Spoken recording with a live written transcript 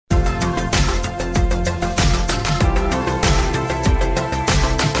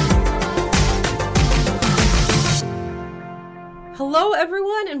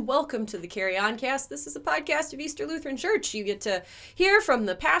everyone, and welcome to the Carry On Cast. This is a podcast of Easter Lutheran Church. You get to hear from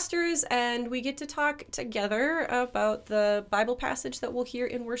the pastors, and we get to talk together about the Bible passage that we'll hear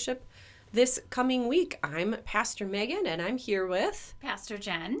in worship this coming week. I'm Pastor Megan, and I'm here with Pastor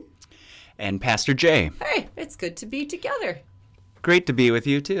Jen. And Pastor Jay. Hey, it's good to be together. Great to be with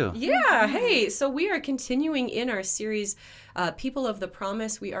you, too. Yeah, hey, so we are continuing in our series, People of the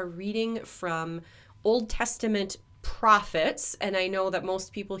Promise. We are reading from Old Testament prophets, and I know that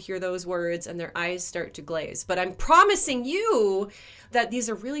most people hear those words and their eyes start to glaze, but I'm promising you that these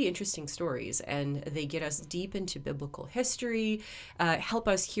are really interesting stories, and they get us deep into biblical history, help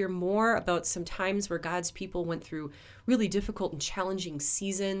us hear more about some times where God's people went through really difficult and challenging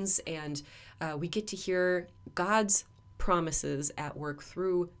seasons, and we get to hear God's promises at work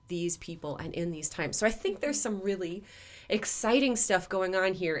through these people and in these times. So I think there's some really exciting stuff going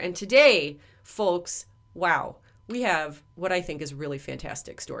on here, and today, folks, wow, we have what I think is a really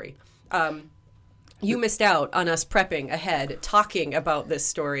fantastic story. You missed out on us prepping ahead, talking about this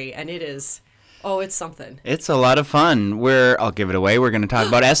story, and it is, it's something. It's a lot of fun. I'll give it away. We're going to talk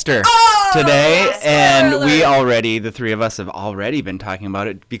about Esther today, spoiler and alert. the three of us have already been talking about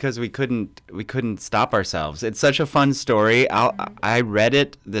it because we couldn't stop ourselves. It's such a fun story. I read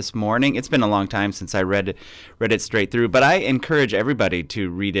it this morning. It's been a long time since I read it straight through, but I encourage everybody to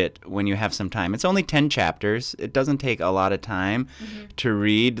read it when you have some time. It's only 10 chapters. It doesn't take a lot of time to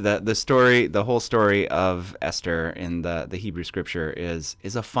read. The story, the whole story of Esther in the Hebrew scripture is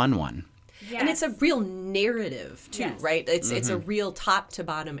a fun one. Yes. And it's a real narrative, too, Yes. right? It's a real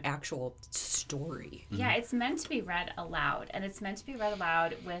top-to-bottom actual story. Yeah, it's meant to be read aloud, and it's meant to be read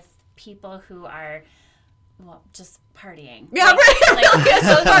aloud with people who are, just partying. Yeah, I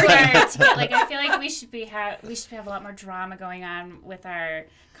feel like we should have a lot more drama going on with our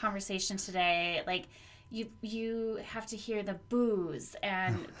conversation today. Like, you have to hear the boos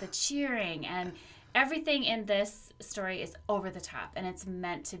and the cheering, and everything in this story is over the top, and it's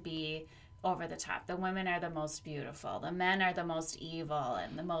meant to be over the top. The women are the most beautiful. The men are the most evil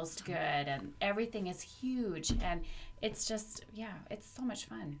and the most good, and everything is huge. And it's just, it's so much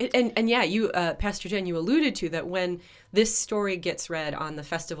fun. You, Pastor Jen, you alluded to that when this story gets read on the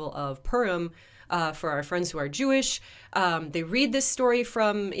festival of Purim, for our friends who are Jewish, they read this story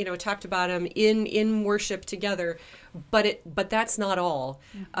from top to bottom in worship together. But that's not all.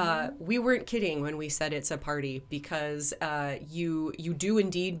 We weren't kidding when we said it's a party, because you do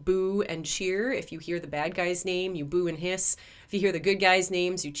indeed boo and cheer. If you hear the bad guy's name, you boo and hiss. If you hear the good guys'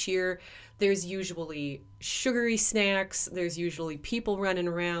 names, you cheer. There's usually sugary snacks. There's usually people running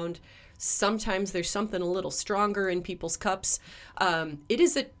around. Sometimes there's something a little stronger in people's cups. It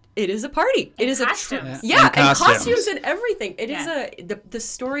is a party. It is costumes. and costumes and everything. It is the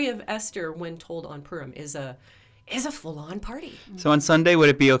story of Esther, when told on Purim, is a full-on party. So on Sunday, would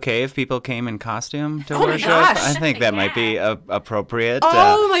it be okay if people came in costume to worship? My gosh. I think that might be appropriate.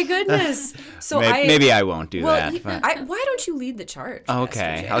 Oh my goodness! So maybe I won't do that. Why don't you lead the charge?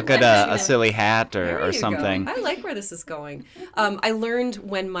 Okay, Pastor I'll get a silly hat or something. I like where this is going. I learned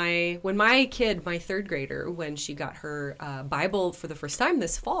when my kid, my third grader, when she got her Bible for the first time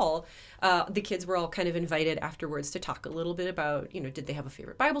this fall, the kids were all kind of invited afterwards to talk a little bit about, did they have a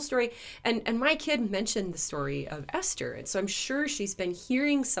favorite Bible story? And my kid mentioned the story of Esther. And so I'm sure she's been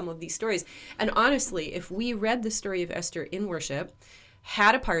hearing some of these stories. And honestly, if we read the story of Esther in worship,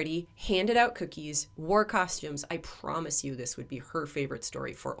 had a party, handed out cookies, wore costumes, I promise you this would be her favorite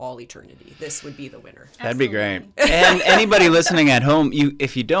story for all eternity. This would be the winner. That'd be great. And anybody listening at home,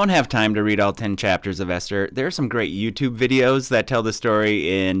 if you don't have time to read all 10 chapters of Esther, there are some great YouTube videos that tell the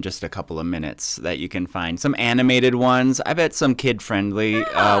story in just a couple of minutes that you can find. Some animated ones. I bet some kid-friendly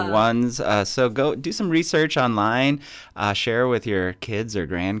ones. So go do some research online. Share with your kids or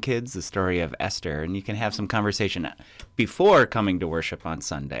grandkids the story of Esther, and you can have some conversation before coming to worship on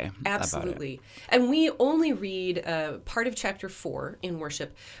Sunday. Absolutely. And we only read part of chapter 4 in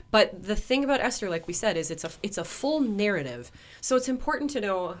worship. But the thing about Esther, like we said, is it's a full narrative. So it's important to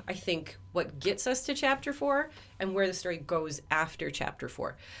know, I think, what gets us to chapter 4 and where the story goes after chapter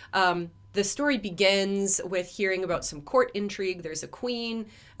 4. The story begins with hearing about some court intrigue. There's a queen.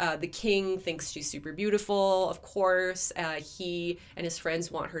 The king thinks she's super beautiful, of course. He and his friends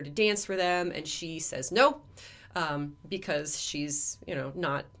want her to dance for them, and she says no. Because she's,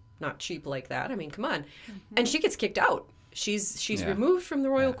 not cheap like that. I mean, come on. Mm-hmm. And she gets kicked out. She's removed from the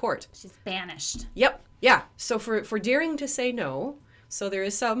royal court. She's banished. Yep. Yeah. So for daring to say no, so there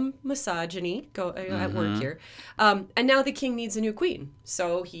is some misogyny at work here. And now the king needs a new queen.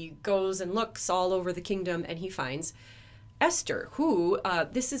 So he goes and looks all over the kingdom, and he finds Esther, who,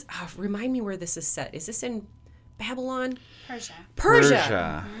 this is, remind me where this is set. Is this in Babylon? Persia.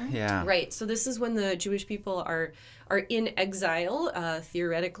 Persia. Yeah. Right. So this is when the Jewish people are in exile,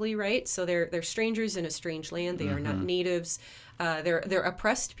 theoretically, right? So they're strangers in a strange land. They are not natives. They're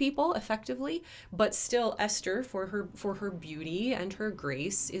oppressed people, effectively. But still, Esther, for her beauty and her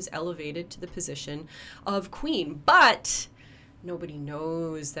grace, is elevated to the position of queen. But nobody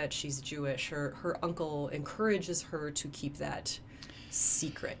knows that she's Jewish. Her uncle encourages her to keep that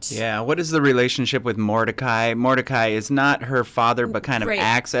secret. Yeah, what is the relationship with Mordecai? Mordecai is not her father, but kind of Right.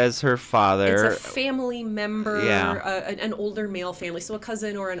 acts as her father. It's a family member, an older male family, so a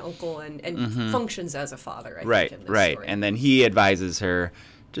cousin or an uncle, and functions as a father, I think, in this story. And then he advises her,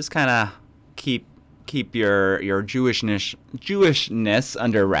 just kind of keep your Jewishness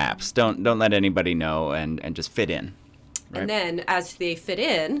under wraps. Don't let anybody know, and just fit in. Right? And then as they fit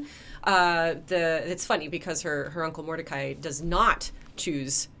in, it's funny because her uncle Mordecai does not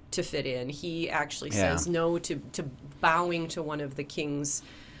choose to fit in. He actually says no to bowing to one of the king's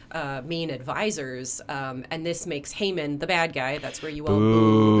main advisors, and this makes Haman the bad guy. That's where you all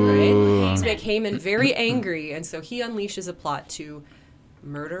boo, right? This makes Haman very angry, and so he unleashes a plot to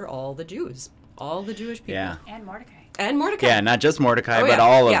murder all the Jews, all the Jewish people. Yeah. And Mordecai. And Mordecai. Yeah, not just Mordecai, but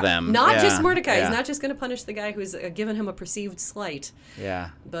all of them. Not just Mordecai. Yeah. He's not just going to punish the guy who's given him a perceived slight. Yeah.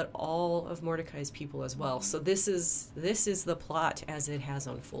 But all of Mordecai's people as well. So this is the plot as it has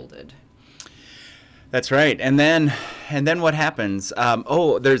unfolded. That's right. And then what happens?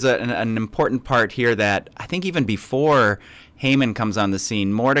 There's an important part here that I think even before Haman comes on the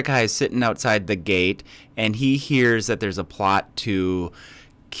scene, Mordecai is sitting outside the gate, and he hears that there's a plot to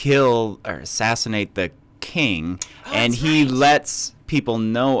kill or assassinate the king, and he lets people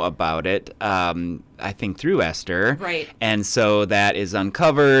know about it, I think through Esther. Right. And so that is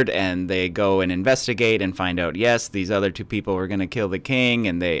uncovered, and they go and investigate and find out, yes, these other two people were going to kill the king,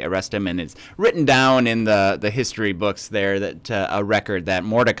 and they arrest him, and it's written down in the history books there that a record that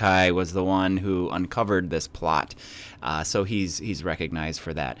Mordecai was the one who uncovered this plot. So he's recognized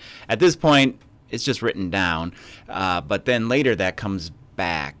for that. At this point, it's just written down, but then later that comes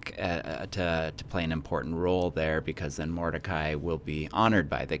back to play an important role there, because then Mordecai will be honored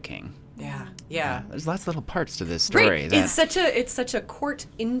by the king. Yeah. There's lots of little parts to this story. Right. It's such a court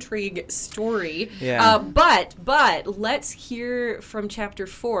intrigue story. Yeah. But let's hear from chapter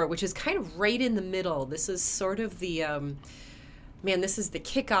 4, which is kind of right in the middle. This is sort of the this is the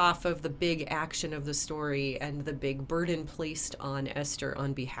kickoff of the big action of the story and the big burden placed on Esther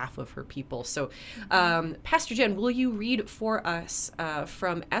on behalf of her people. So, Pastor Jen, will you read for us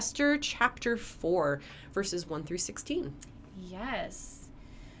from Esther chapter 4, verses 1 through 16? Yes.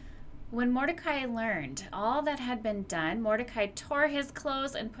 When Mordecai learned all that had been done, Mordecai tore his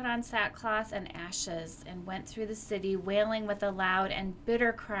clothes and put on sackcloth and ashes and went through the city wailing with a loud and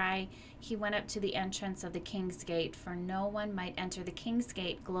bitter cry. He went up to the entrance of the king's gate, for no one might enter the king's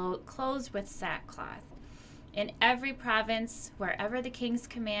gate clothed with sackcloth. In every province, wherever the king's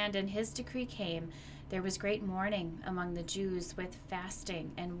command and his decree came, there was great mourning among the Jews, with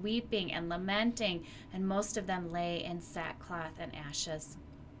fasting and weeping and lamenting, and most of them lay in sackcloth and ashes.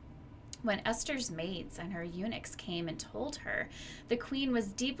 When Esther's maids and her eunuchs came and told her, the queen was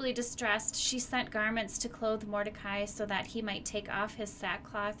deeply distressed. She sent garments to clothe Mordecai so that he might take off his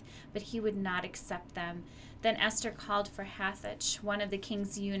sackcloth, but he would not accept them. Then Esther called for Hathach, one of the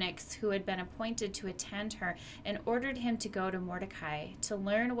king's eunuchs who had been appointed to attend her, and ordered him to go to Mordecai to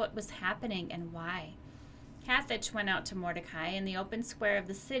learn what was happening and why. Hathach went out to Mordecai in the open square of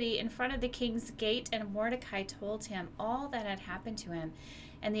the city in front of the king's gate, and Mordecai told him all that had happened to him,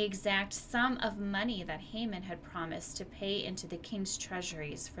 and the exact sum of money that Haman had promised to pay into the king's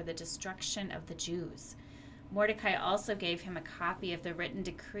treasuries for the destruction of the Jews. Mordecai also gave him a copy of the written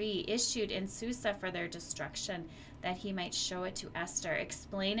decree issued in Susa for their destruction, that he might show it to Esther,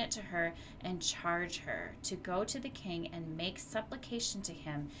 explain it to her, and charge her to go to the king and make supplication to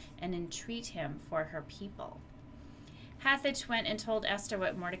him and entreat him for her people. Hathach went and told Esther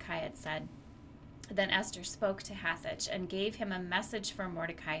what Mordecai had said. Then Esther spoke to Hathach and gave him a message for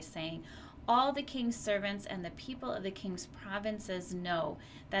Mordecai, saying, all the king's servants and the people of the king's provinces know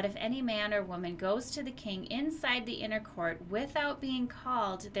that if any man or woman goes to the king inside the inner court without being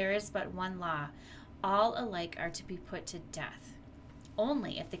called, there is but one law. All alike are to be put to death.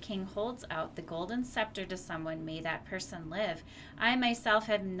 Only if the king holds out the golden scepter to someone may that person live. I myself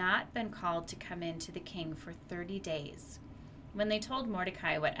have not been called to come in to the king for 30 days. When they told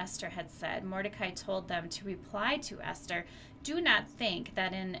Mordecai what Esther had said, Mordecai told them to reply to Esther, do not think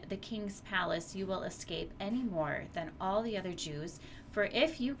that in the king's palace you will escape any more than all the other Jews, for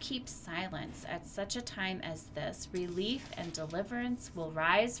if you keep silence at such a time as this, relief and deliverance will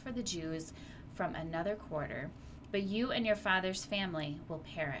rise for the Jews from another quarter, but you and your father's family will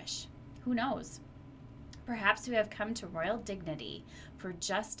perish. Who knows? Perhaps you have come to royal dignity for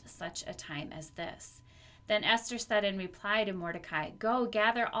just such a time as this." Then Esther said in reply to Mordecai, "Go,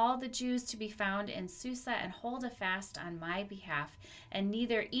 gather all the Jews to be found in Susa and hold a fast on my behalf, and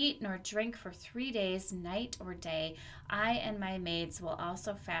neither eat nor drink for 3 days, night or day. I and my maids will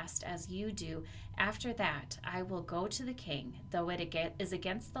also fast as you do. After that, I will go to the king, though it is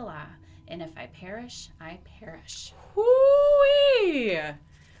against the law, and if I perish, I perish." Whoo-wee!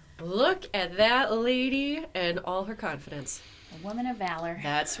 Look at that lady and all her confidence. A woman of valor.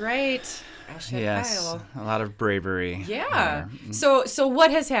 That's right. Yes, a lot of bravery. Yeah. So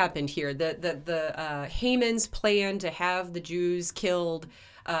what has happened here? The Haman's plan to have the Jews killed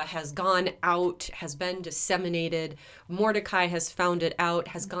has gone out, has been disseminated. Mordecai has found it out,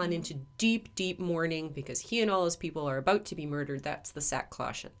 has gone into deep, deep mourning because he and all his people are about to be murdered. That's the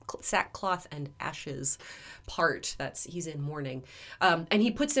sackcloth and ashes part. He's in mourning. And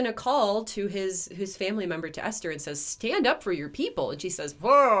he puts in a call to his family member, to Esther, and says, "Stand up for your people." And she says,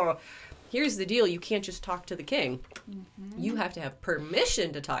 "Whoa, here's the deal. You can't just talk to the king. You have to have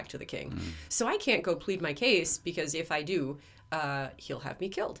permission to talk to the king. So I can't go plead my case, because if I do, he'll have me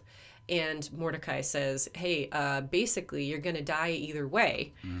killed." And Mordecai says, "Hey, basically, you're going to die either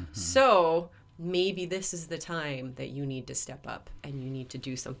way. So maybe this is the time that you need to step up and you need to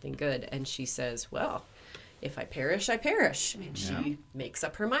do something good." And she says, "Well, if I perish, I perish." And she makes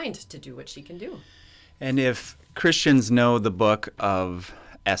up her mind to do what she can do. And if Christians know the book of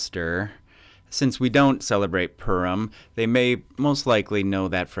Esther, since we don't celebrate Purim, they may most likely know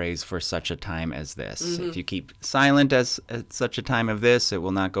that phrase, "for such a time as this." If you keep silent at such a time of this, it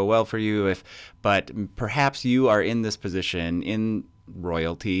will not go well for you. But perhaps you are in this position, in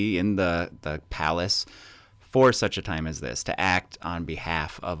royalty, in the palace, for such a time as this, to act on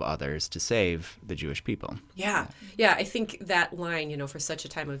behalf of others to save the Jewish people. Yeah. I think that line, "for such a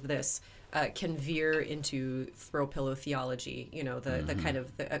time of this," can veer into throw pillow theology, the kind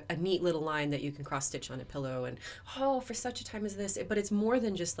of a neat little line that you can cross stitch on a pillow, and for such a time as this. But it's more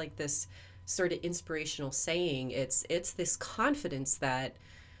than just like this sort of inspirational saying. It's this confidence that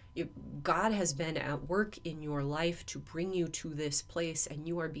God has been at work in your life to bring you to this place, and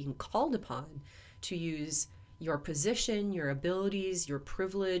you are being called upon to use your position, your abilities, your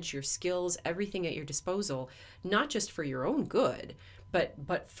privilege, your skills, everything at your disposal, not just for your own good,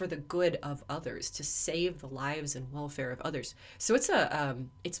 but for the good of others, to save the lives and welfare of others. So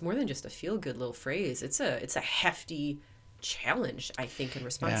it's more than just a feel-good little phrase. It's a hefty challenge, I think, and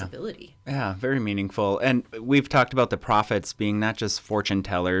responsibility. Yeah, very meaningful. And we've talked about the prophets being not just fortune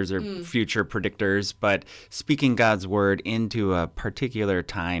tellers or future predictors, but speaking God's word into a particular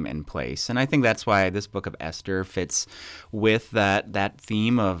time and place. And I think that's why this book of Esther fits with that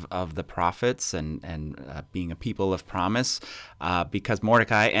theme of the prophets and being a people of promise, because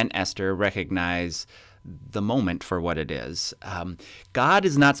Mordecai and Esther recognize the moment for what it is. God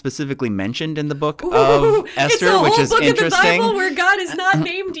is not specifically mentioned in the book of Esther, which is interesting. It's a whole book of the Bible where God is not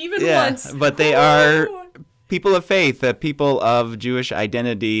named even once. But they are people of faith, people of Jewish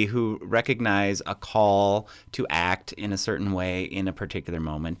identity who recognize a call to act in a certain way in a particular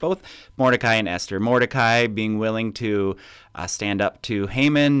moment. Both Mordecai and Esther. Mordecai being willing to stand up to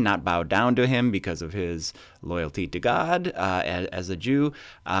Haman, not bow down to him because of his loyalty to God as a Jew,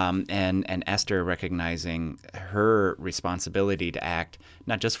 and Esther recognizing her responsibility to act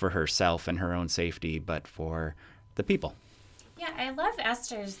not just for herself and her own safety, but for the people. Yeah, I love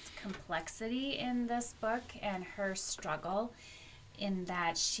Esther's complexity in this book and her struggle in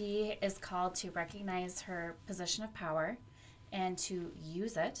that she is called to recognize her position of power and to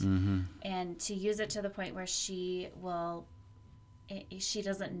use it, and to use it to the point where she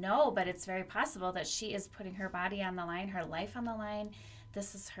doesn't know, but it's very possible that she is putting her body on the line, her life on the line.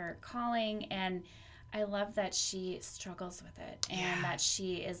 This is her calling, and I love that she struggles with it, and that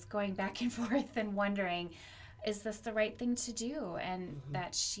she is going back and forth and wondering, is this the right thing to do? And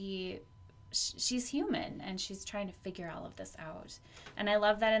that she's human, and she's trying to figure all of this out. And I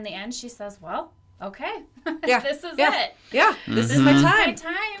love that in the end she says, well, okay, this is it. Yeah, this is my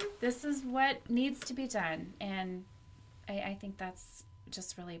time. This is what needs to be done. And I think that's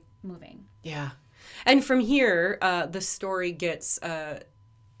just really moving. Yeah. And from here, the story gets,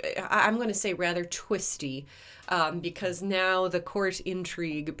 I'm going to say, rather twisty, because now the court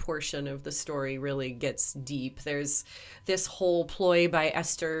intrigue portion of the story really gets deep. There's this whole ploy by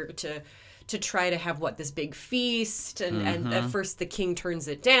Esther to try to have this big feast, and at first the king turns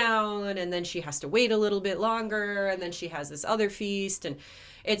it down, and then she has to wait a little bit longer, and then she has this other feast, and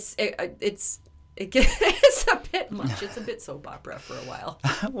it's It's a bit much. It's a bit soap opera for a while.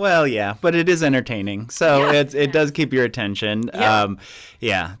 Well, yeah, but it is entertaining, so it does keep your attention.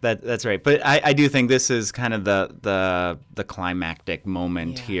 Yeah. That's right. But I do think this is kind of the climactic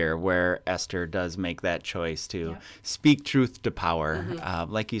moment here, where Esther does make that choice to speak truth to power. I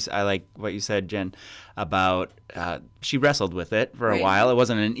like what you said, Jen, about she wrestled with it for a while. It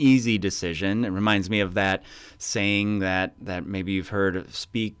wasn't an easy decision. It reminds me of that saying that maybe you've heard: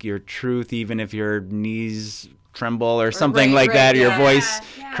 "Speak your truth, even if your knees tremble," or something that, or your voice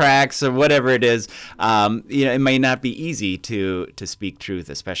cracks, or whatever it is. It may not be easy to speak truth,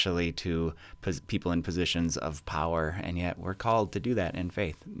 especially to people in positions of power, and yet we're called to do that in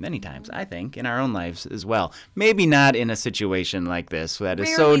faith many times, I think, in our own lives as well. Maybe not in a situation like this that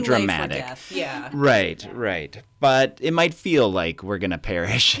is so dramatic. Life or death. Yeah. Right. But it might feel like we're going to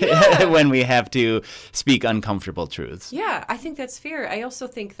perish when we have to speak uncomfortable truths. Yeah, I think that's fair. I also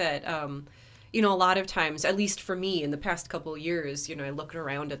think that a lot of times, at least for me in the past couple of years, I look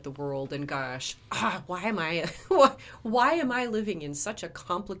around at the world and gosh, why am I living in such a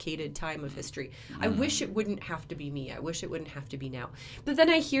complicated time of history? I wish it wouldn't have to be me. I wish it wouldn't have to be now. But then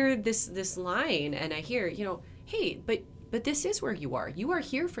I hear this line and I hear, hey, but this is where you are. You are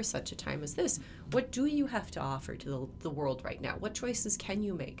here for such a time as this. What do you have to offer to the world right now? What choices can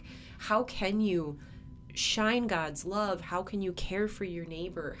you make? How can you shine God's love? How can you care for your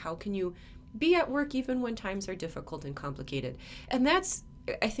neighbor? How can you be at work even when times are difficult and complicated? And that's,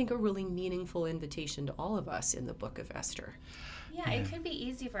 I think, a really meaningful invitation to all of us in the book of Esther. Yeah, it could be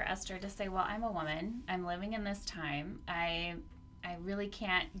easy for Esther to say, well, I'm a woman. I'm living in this time. I really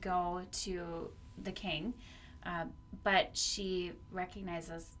can't go to the king. But she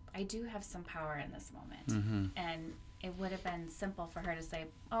recognizes, I do have some power in this moment. And it would have been simple for her to say,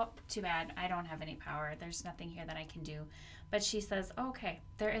 oh, too bad, I don't have any power. There's nothing here that I can do. But she says, oh, okay,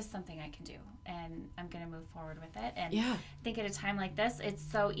 there is something I can do, and I'm going to move forward with it. And I think at a time like this, it's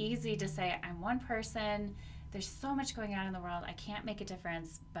so easy to say, I'm one person. There's so much going on in the world. I can't make a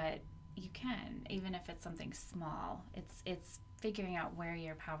difference, but you can, even if it's something small. It's figuring out where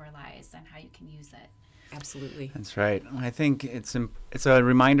your power lies and how you can use it. Absolutely. That's right. I think it's a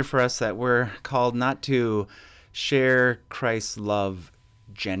reminder for us that we're called not to share Christ's love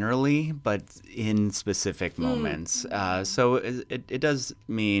generally, but in specific moments. So it does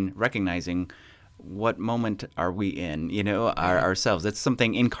mean recognizing what moment are we in, ourselves. It's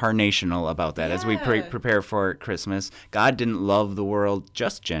something incarnational about that. As we prepare for Christmas, God didn't love the world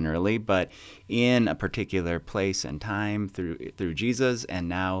just generally, but in a particular place and time through Jesus, and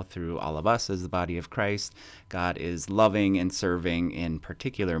now through all of us as the body of Christ, God is loving and serving in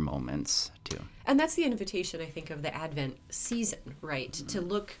particular moments too. And that's the invitation, I think, of the Advent season, right? To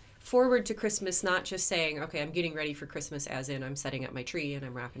look forward to Christmas, not just saying, okay, I'm getting ready for Christmas, as in I'm setting up my tree and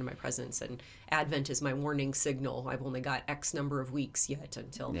I'm wrapping my presents, and Advent is my warning signal. I've only got X number of weeks yet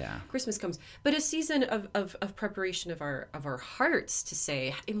until Christmas comes. But a season of preparation of our hearts to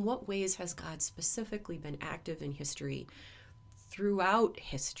say, in what ways has God specifically been active in history, throughout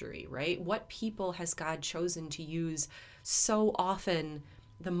history, right? What people has God chosen to use so often,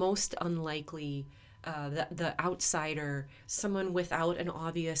 the most unlikely, the outsider, someone without an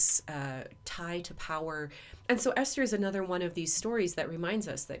obvious tie to power. And so Esther is another one of these stories that reminds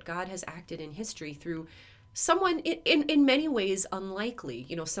us that God has acted in history through someone in many ways unlikely,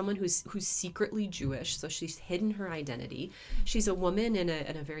 someone who's secretly Jewish, so she's hidden her identity. She's a woman in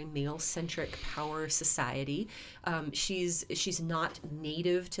a very male-centric power society. She's not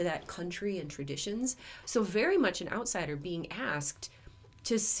native to that country and traditions, so very much an outsider being asked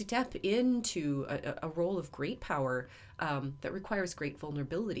to step into a role of great power that requires great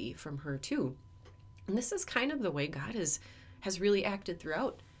vulnerability from her too. And this is kind of the way God has really acted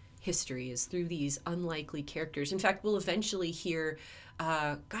throughout history, is through these unlikely characters. In fact, we'll eventually hear,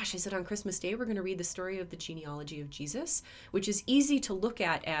 is it on Christmas Day? We're going to read the story of the genealogy of Jesus, which is easy to look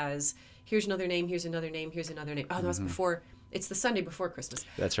at as, here's another name, here's another name, here's another name. Oh, that was before. It's the Sunday before Christmas.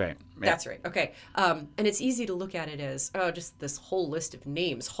 That's right. Yeah. That's right. Okay. And it's easy to look at it as, just this whole list of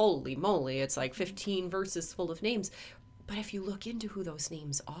names. Holy moly. It's like 15 verses full of names. But if you look into who those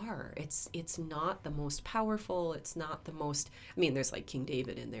names are, it's not the most powerful. It's not the most, there's like King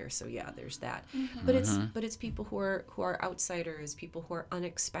David in there. So yeah, there's that. But it's people who are outsiders, people who are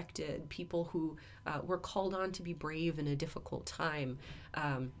unexpected, people who were called on to be brave in a difficult time.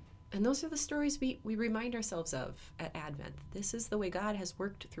 And those are the stories we remind ourselves of at Advent. This is the way God has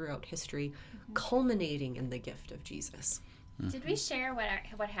worked throughout history, culminating in the gift of Jesus. Did we share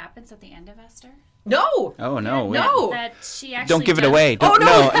what happens at the end of Esther? No. Oh, no. No. That she actually Don't give it does. away. Oh,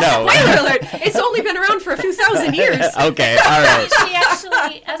 no. No. Spoiler alert. It's only been around for a few thousand years. Okay, all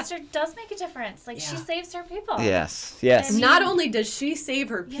right. Esther does make a difference. Like, she saves her people. Yes. I mean- Not only does she save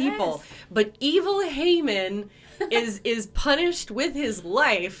her people, Yes. but evil Haman is punished with his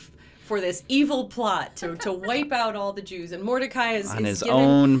life for this evil plot to wipe out all the Jews. And Mordecai is On his given,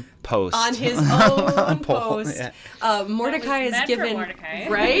 own post. on his own Pole, post. yeah. Mordecai is meant for given Mordecai.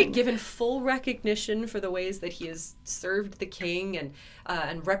 right, given full recognition for the ways that he has served the king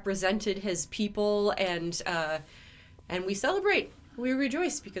and represented his people, and we celebrate. We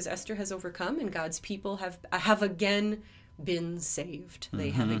rejoice because Esther has overcome, and God's people have again been saved. They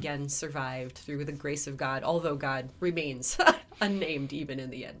have again survived through the grace of God, although God remains unnamed even in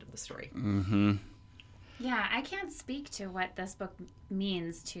the end of the story. Mm-hmm. Yeah, I can't speak to what this book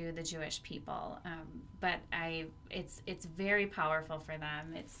means to the Jewish people, but it's very powerful for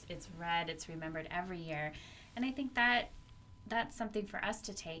them. It's read, it's remembered every year, and I think that's something for us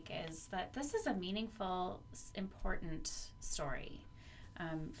to take, is that this is a meaningful, important story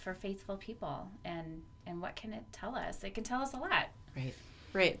for faithful people, and what can it tell us? It can tell us a lot. Right.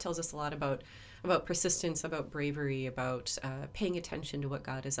 It tells us a lot about persistence, about bravery, about paying attention to what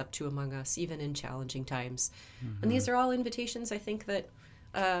God is up to among us, even in challenging times. And these are all invitations, I think, that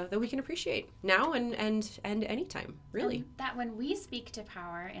we can appreciate now and anytime, really. And that when we speak to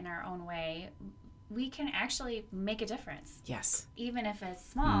power in our own way, we can actually make a difference. Yes. Even if it's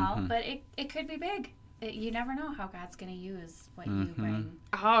small, but it could be big. You never know how God's going to use what you bring.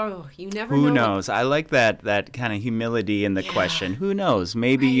 Oh, you never know. Who knows? I like that kind of humility in the question. Who knows?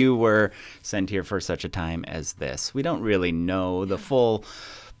 Maybe you were sent here for such a time as this. We don't really know the full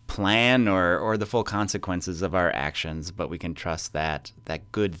plan or the full consequences of our actions, but we can trust that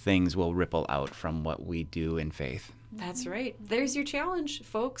good things will ripple out from what we do in faith. That's right. There's your challenge,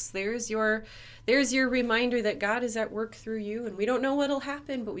 folks. There's your reminder that God is at work through you, and we don't know what'll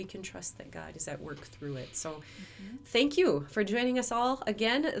happen, but we can trust that God is at work through it. So thank you for joining us all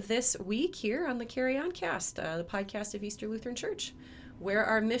again this week here on the Carry On Cast, the podcast of Easter Lutheran Church, where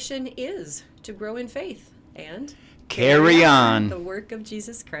our mission is to grow in faith and Carry on the work of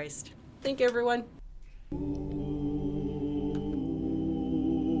Jesus Christ. Thank you, everyone.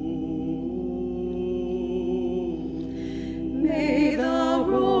 May the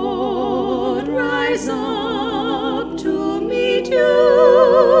road rise up to meet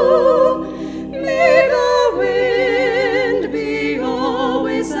you. May the wind be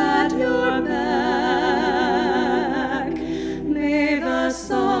always at your back. May the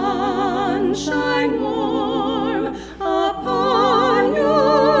sun shine warm upon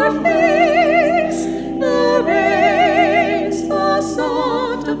your face. The rains fall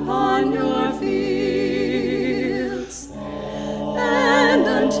soft upon your feet.